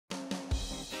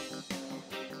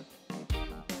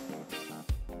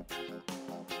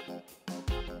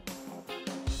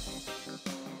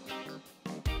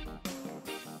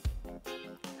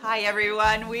Hi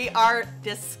everyone, we are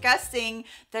discussing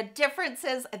the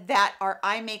differences that our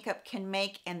eye makeup can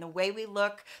make and the way we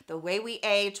look, the way we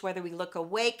age, whether we look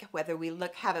awake, whether we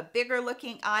have a bigger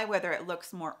looking eye, whether it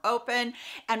looks more open.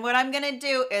 And what I'm gonna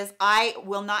do is I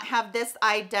will not have this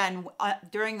eye done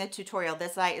during the tutorial.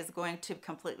 This eye is going to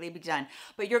completely be done,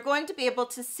 but you're going to be able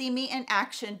to see me in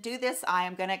action do this eye.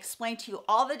 I'm gonna explain to you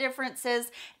all the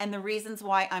differences and the reasons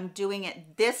why I'm doing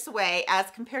it this way as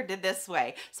compared to this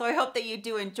way. So I hope that you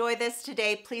do enjoy this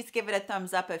today. Please give it a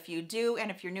thumbs up if you do,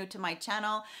 and if you're new to my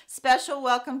channel, special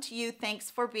welcome to you. Thanks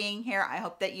for being here. I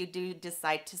hope that you do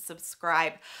decide to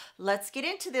subscribe. Let's get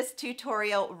into this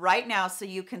tutorial right now so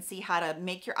you can see how to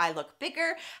make your eye look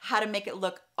bigger, how to make it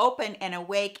look open and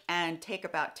awake, and take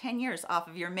about 10 years off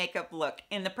of your makeup look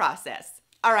in the process.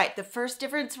 All right, the first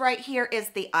difference right here is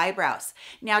the eyebrows.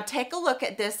 Now take a look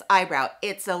at this eyebrow.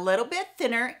 It's a little bit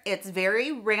thinner, it's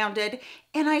very rounded,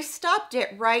 and I stopped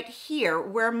it right here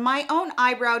where my own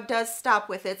eyebrow does stop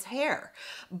with its hair.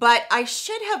 But I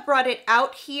should have brought it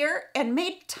out here and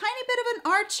made a tiny bit of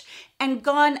an arch and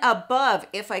gone above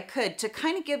if I could to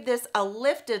kind of give this a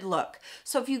lifted look.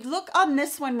 So if you look on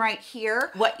this one right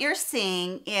here, what you're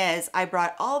seeing is I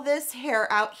brought all this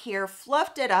hair out here,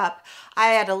 fluffed it up. I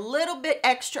had a little bit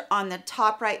extra on the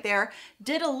top right there,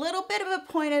 did a little bit of a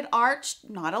pointed arch,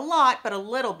 not a lot, but a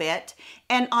little bit.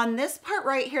 And on this part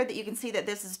right here that you can see that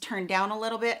this is turned down a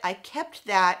little bit, I kept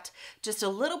that just a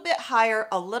little bit higher,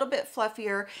 a little bit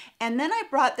fluffier, and then I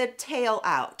brought the tail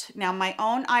out. Now my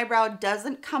own eyebrow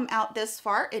doesn't come out this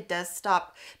far, it does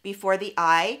stop before the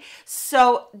eye.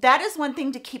 So that is one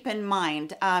thing to keep in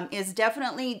mind, is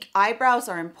definitely eyebrows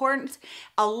are important.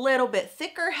 A little bit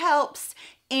thicker helps.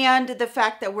 And the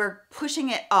fact that we're pushing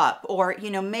it up, or,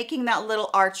 you know, making that little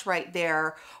arch right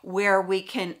there where we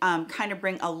can kind of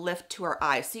bring a lift to our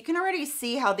eyes. So you can already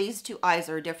see how these two eyes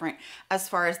are different as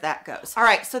far as that goes. All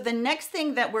right, so the next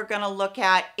thing that we're gonna look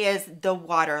at is the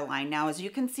waterline. Now, as you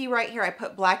can see right here, I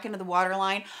put black into the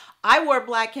waterline. I wore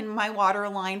black in my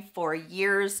waterline for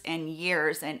years and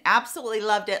years and absolutely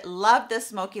loved it, loved the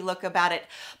smoky look about it.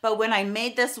 But when I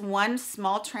made this one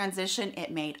small transition,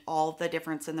 it made all the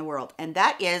difference in the world. And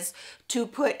that is to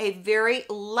put a very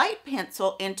light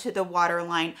pencil into the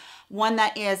waterline, one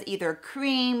that is either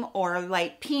cream or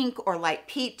light pink or light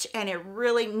peach, and it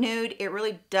really nude, it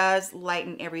really does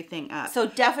lighten everything up. So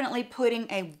definitely putting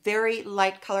a very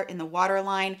light color in the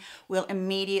waterline will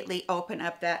immediately open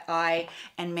up that eye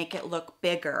and make it look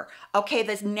bigger. Okay,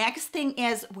 this next thing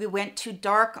is we went too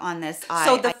dark on this eye.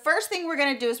 So the first thing we're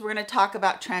gonna do is we're gonna talk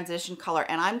about transition color,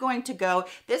 and I'm going to go,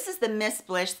 this is the Miss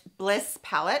Bliss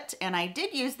palette, and I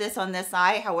did use this on this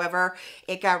eye. However,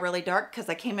 it got really dark because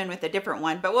I came in with a different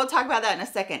one, but we'll talk about that in a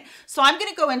second. So I'm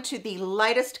gonna go into the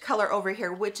lightest color over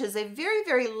here, which is a very,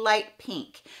 very light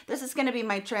pink. This is gonna be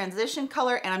my transition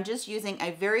color, and I'm just using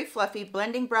a very fluffy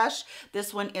blending brush.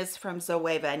 This one is from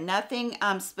Zoeva. Nothing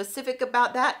specific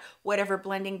about that. Whatever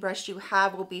blending brush you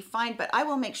have will be fine, but I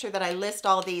will make sure that I list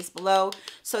all these below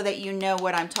so that you know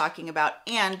what I'm talking about,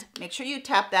 and make sure you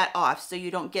tap that off so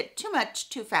you don't get too much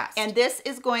too fast. And this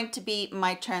is going to be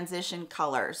my transition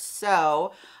color.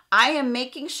 So I am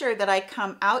making sure that I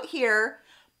come out here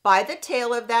by the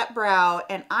tail of that brow,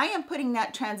 and I am putting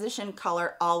that transition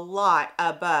color a lot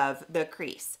above the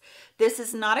crease. This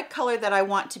is not a color that I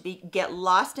want to get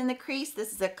lost in the crease.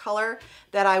 This is a color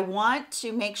that I want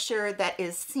to make sure that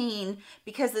is seen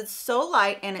because it's so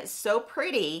light and it's so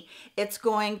pretty, it's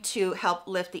going to help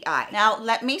lift the eye. Now,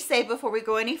 let me say before we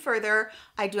go any further,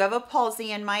 I do have a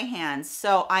palsy in my hands,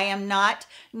 so I am not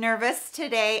nervous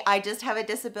today. I just have a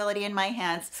disability in my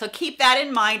hands. So keep that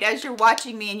in mind as you're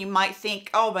watching me, and you might think,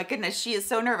 oh my goodness, she is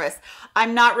so nervous.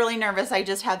 I'm not really nervous, I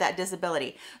just have that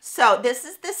disability. So this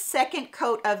is the second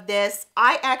coat of this.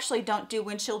 I actually don't do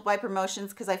windshield wiper motions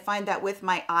because I find that with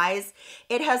my eyes,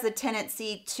 it has a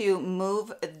tendency to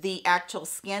move the actual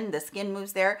skin. The skin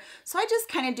moves there. So I just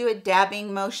kind of do a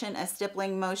dabbing motion, a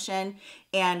stippling motion,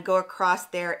 and go across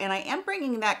there. And I am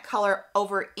bringing that color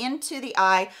over into the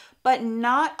eye, but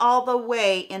not all the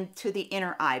way into the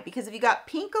inner eye. Because if you got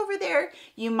pink over there,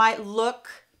 you might look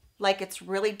like it's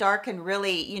really dark and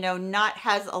really, you know, not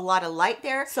has a lot of light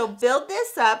there. So build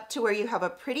this up to where you have a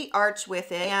pretty arch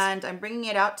with it. And I'm bringing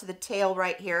it out to the tail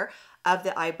right here of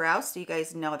the eyebrow, so you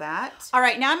guys know that. All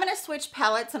right, now I'm gonna switch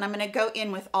palettes, and I'm gonna go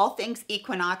in with all things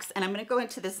Equinox, and I'm gonna go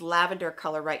into this lavender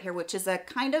color right here, which is a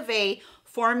kind of a,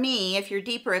 for me, if you're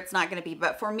deeper, it's not gonna be,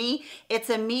 but for me,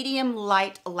 it's a medium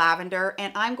light lavender,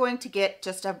 and I'm going to get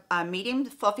just a medium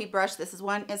fluffy brush. This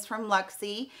one is from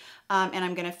Luxie, and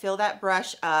I'm gonna fill that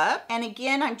brush up. And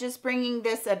again, I'm just bringing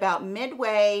this about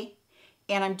midway,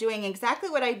 and I'm doing exactly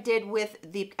what I did with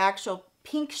the actual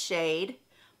pink shade,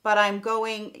 but I'm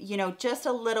going, you know, just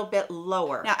a little bit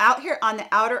lower. Now out here on the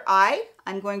outer eye,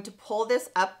 I'm going to pull this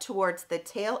up towards the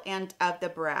tail end of the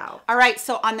brow. All right,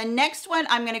 so on the next one,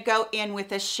 I'm gonna go in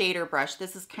with a shader brush.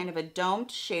 This is kind of a domed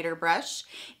shader brush,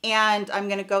 and I'm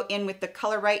gonna go in with the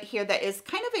color right here that is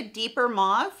kind of a deeper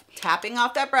mauve. Tapping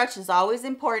off that brush is always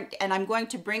important, and I'm going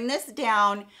to bring this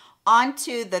down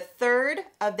onto the third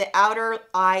of the outer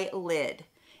eyelid.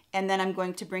 And then I'm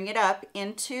going to bring it up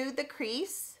into the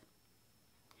crease.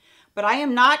 But I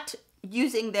am not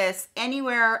using this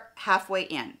anywhere halfway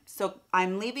in. So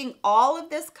I'm leaving all of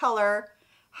this color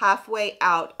halfway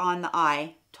out on the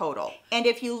eye total. And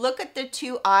if you look at the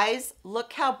two eyes,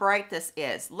 look how bright this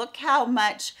is. Look how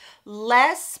much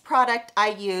less product I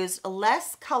used,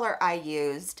 less color I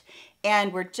used,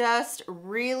 and we're just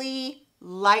really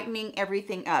lightening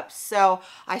everything up. So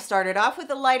I started off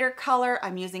with a lighter color.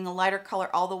 I'm using a lighter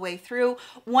color all the way through,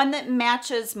 one that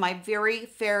matches my very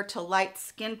fair to light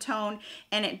skin tone,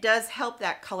 and it does help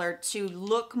that color to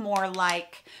look more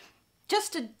like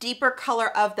just a deeper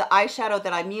color of the eyeshadow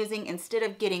that I'm using instead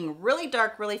of getting really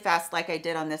dark really fast like I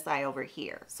did on this eye over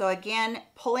here. So again,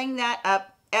 pulling that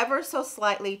up ever so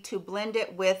slightly to blend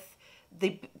it with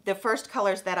the first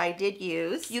colors that I did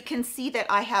use. You can see that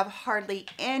I have hardly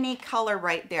any color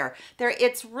right there.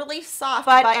 It's really soft,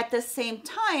 but at the same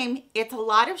time, it's a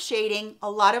lot of shading, a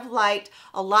lot of light,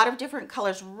 a lot of different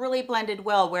colors really blended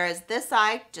well, whereas this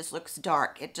eye just looks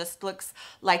dark. It just looks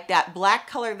like that black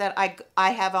color that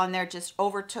I have on there just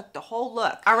overtook the whole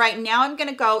look. All right, now I'm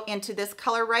gonna go into this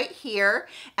color right here,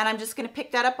 and I'm just gonna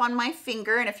pick that up on my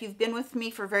finger, and if you've been with me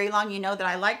for very long, you know that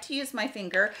I like to use my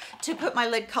finger to put my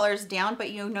lid colors down, but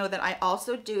you know that I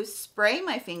also do spray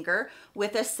my finger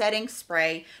with a setting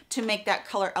spray to make that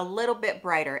color a little bit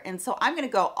brighter. And so I'm going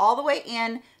to go all the way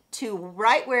in to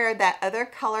right where that other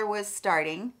color was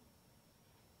starting.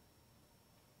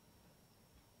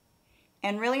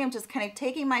 And really I'm just kind of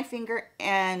taking my finger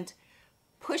and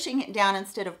pushing it down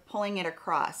instead of pulling it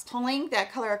across. Pulling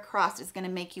that color across is going to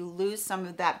make you lose some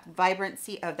of that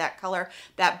vibrancy of that color,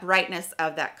 that brightness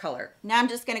of that color. Now I'm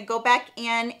just going to go back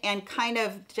in and kind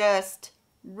of just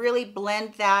really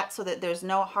blend that so that there's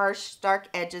no harsh dark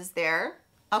edges there.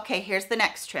 Okay, here's the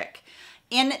next trick.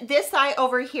 In this eye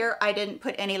over here, I didn't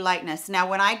put any lightness. Now,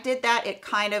 when I did that, it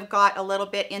kind of got a little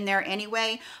bit in there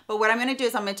anyway, but what I'm gonna do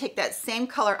is I'm gonna take that same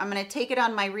color, I'm gonna take it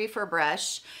on my reefer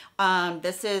brush.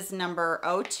 This is number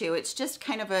 02. It's just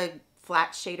kind of a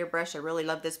flat shader brush. I really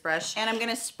love this brush. And I'm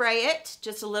gonna spray it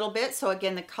just a little bit, so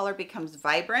again, the color becomes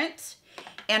vibrant.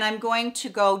 And I'm going to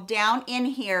go down in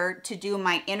here to do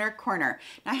my inner corner.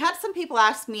 Now I had some people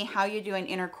ask me how you do an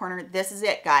inner corner. This is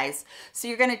it, guys. So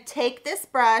you're gonna take this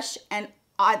brush, and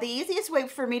the easiest way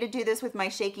for me to do this with my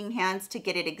shaking hands to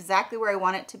get it exactly where I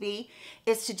want it to be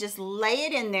is to just lay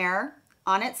it in there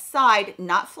on its side,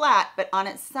 not flat, but on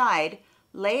its side,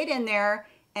 lay it in there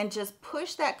and just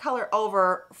push that color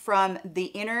over from the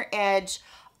inner edge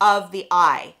of the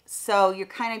eye. So you're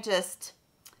kind of just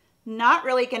not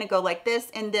really going to go like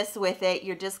this and this with it.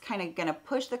 You're just kind of going to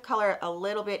push the color a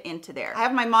little bit into there. I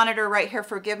have my monitor right here.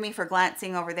 Forgive me for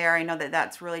glancing over there. I know that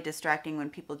that's really distracting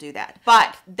when people do that.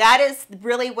 But that is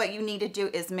really what you need to do,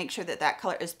 is make sure that that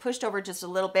color is pushed over just a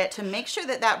little bit to make sure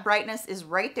that that brightness is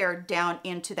right there down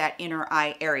into that inner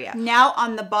eye area. Now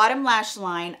on the bottom lash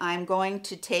line, I'm going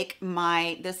to take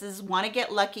this is Wanna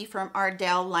Get Lucky from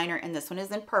Ardell liner, and this one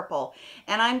is in purple.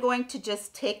 And I'm going to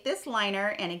just take this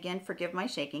liner, and again, forgive my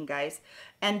shaking, guys,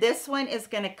 and this one is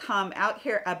going to come out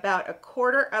here about a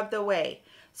quarter of the way.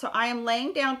 So I am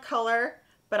laying down color,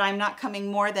 but I'm not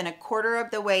coming more than a quarter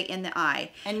of the way in the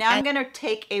eye. And now I'm going to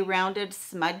take a rounded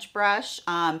smudge brush.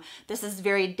 This is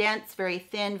very dense, very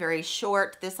thin, very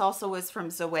short. This also was from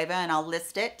Zoeva, and I'll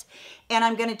list it. And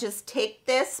I'm going to just take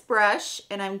this brush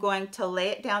and I'm going to lay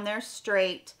it down there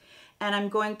straight, and I'm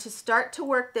going to start to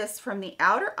work this from the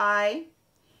outer eye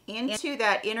into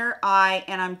that inner eye,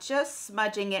 and I'm just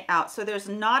smudging it out. So there's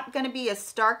not going to be a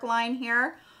stark line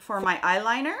here for my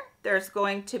eyeliner. There's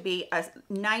going to be a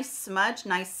nice smudge,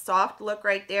 nice soft look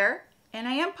right there. And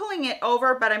I am pulling it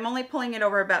over, but I'm only pulling it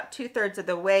over about 2/3 of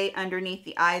the way underneath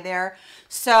the eye there.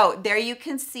 So there you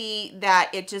can see that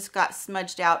it just got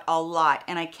smudged out a lot,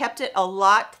 and I kept it a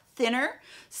lot thinner,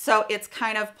 so it's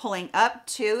kind of pulling up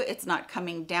too. It's not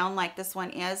coming down like this one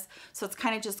is, so it's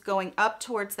kind of just going up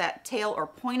towards that tail, or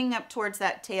pointing up towards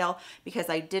that tail, because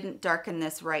I didn't darken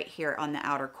this right here on the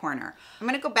outer corner. I'm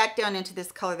going to go back down into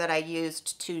this color that I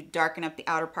used to darken up the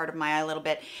outer part of my eye a little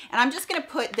bit, and I'm just going to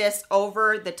put this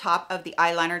over the top of the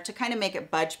eyeliner to kind of make it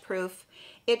budge proof.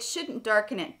 It shouldn't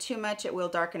darken it too much. It will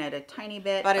darken it a tiny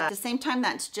bit, but at the same time,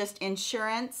 that's just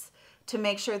insurance to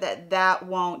make sure that that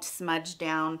won't smudge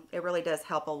down. It really does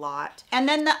help a lot. And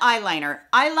then the eyeliner.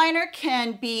 Eyeliner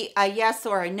can be a yes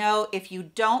or a no. If you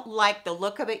don't like the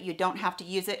look of it, you don't have to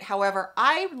use it. However,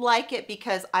 I like it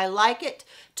because I like it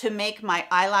to make my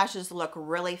eyelashes look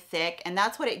really thick, and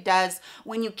that's what it does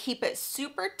when you keep it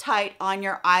super tight on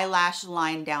your eyelash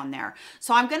line down there.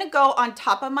 So I'm gonna go on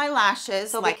top of my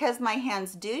lashes. So because my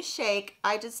hands do shake,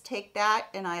 I just take that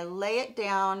and I lay it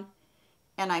down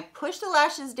and I push the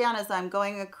lashes down as I'm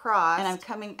going across, and I'm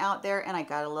coming out there, and I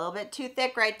got a little bit too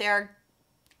thick right there.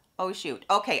 Oh shoot.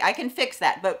 Okay, I can fix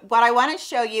that. But what I want to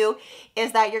show you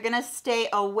is that you're going to stay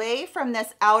away from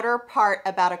this outer part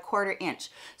about 1/4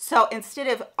 inch. So instead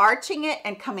of arching it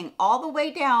and coming all the way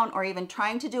down, or even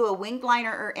trying to do a winged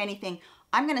liner or anything,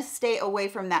 I'm going to stay away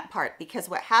from that part, because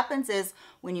what happens is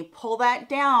when you pull that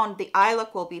down, the eye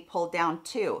look will be pulled down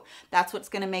too. That's what's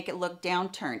going to make it look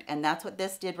downturned. And that's what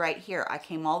this did right here. I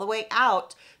came all the way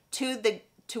out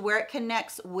to where it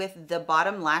connects with the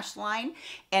bottom lash line,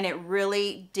 and it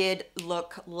really did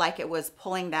look like it was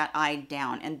pulling that eye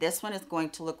down. And this one is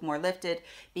going to look more lifted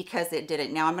because it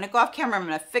didn't. Now I'm going to go off camera. I'm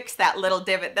going to fix that little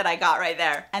divot that I got right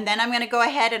there. And then I'm going to go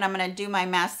ahead and I'm going to do my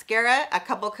mascara, a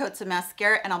couple coats of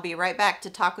mascara, and I'll be right back to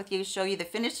talk with you, show you the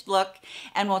finished look,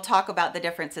 and we'll talk about the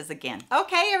differences again.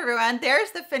 Okay, everyone,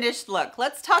 there's the finished look.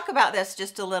 Let's talk about this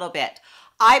just a little bit.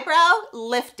 Eyebrow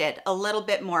lifted a little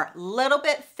bit more, little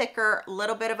bit thicker,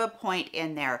 little bit of a point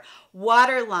in there.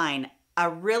 Waterline, a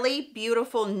really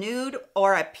beautiful nude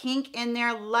or a pink in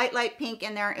there, light pink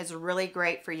in there is really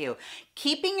great for you.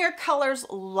 Keeping your colors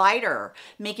lighter,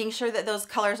 making sure that those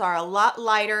colors are a lot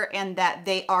lighter and that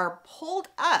they are pulled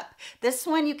up. This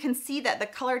one you can see that the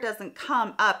color doesn't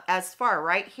come up as far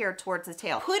right here towards the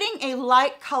tail. Putting a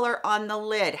light color on the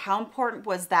lid, how important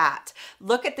was that?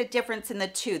 Look at the difference in the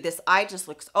two. This eye just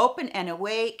looks open and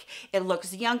awake. It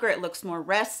looks younger, it looks more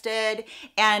rested,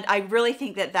 and I really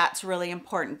think that that's really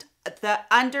important. The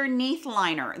underneath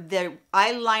liner, the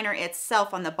eyeliner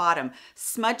itself on the bottom,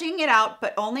 smudging it out,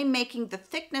 but only making the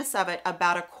thickness of it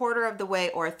about 1/4 of the way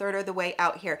or 1/3 of the way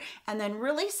out here, and then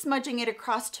really smudging it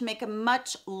across to make a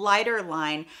much lighter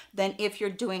line than if you're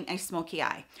doing a smoky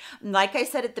eye. Like I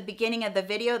said at the beginning of the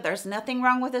video, there's nothing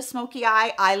wrong with a smoky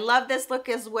eye. I love this look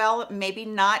as well. Maybe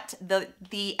not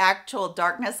the actual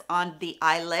darkness on the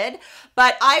eyelid,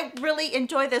 but I really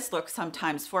enjoy this look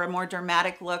sometimes for a more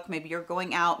dramatic look. Maybe you're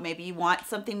going out, maybe you want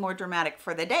something more dramatic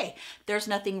for the day. There's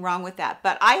nothing wrong with that.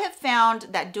 But I have found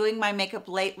that doing my makeup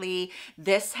lately,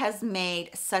 this has made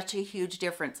such a huge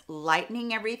difference.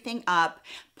 Lightening everything up,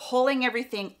 pulling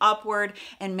everything upward,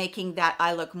 and making that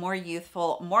eye look more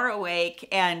youthful, more awake,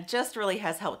 and just really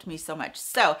has helped me so much.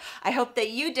 So I hope that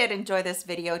you did enjoy this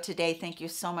video today. Thank you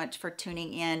so much for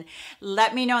tuning in.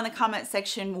 Let me know in the comment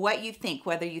section what you think,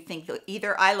 whether you think that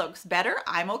either eye looks better.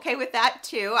 I'm okay with that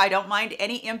too. I don't mind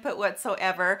any input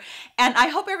whatsoever. And I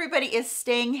hope everybody is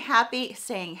staying happy,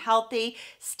 staying healthy,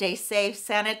 stay safe,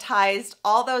 sanitized,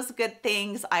 all those good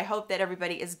things. I hope that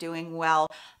everybody is doing well.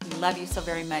 Love you so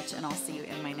very much, and I'll see you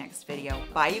in my next video.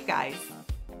 Bye, you guys.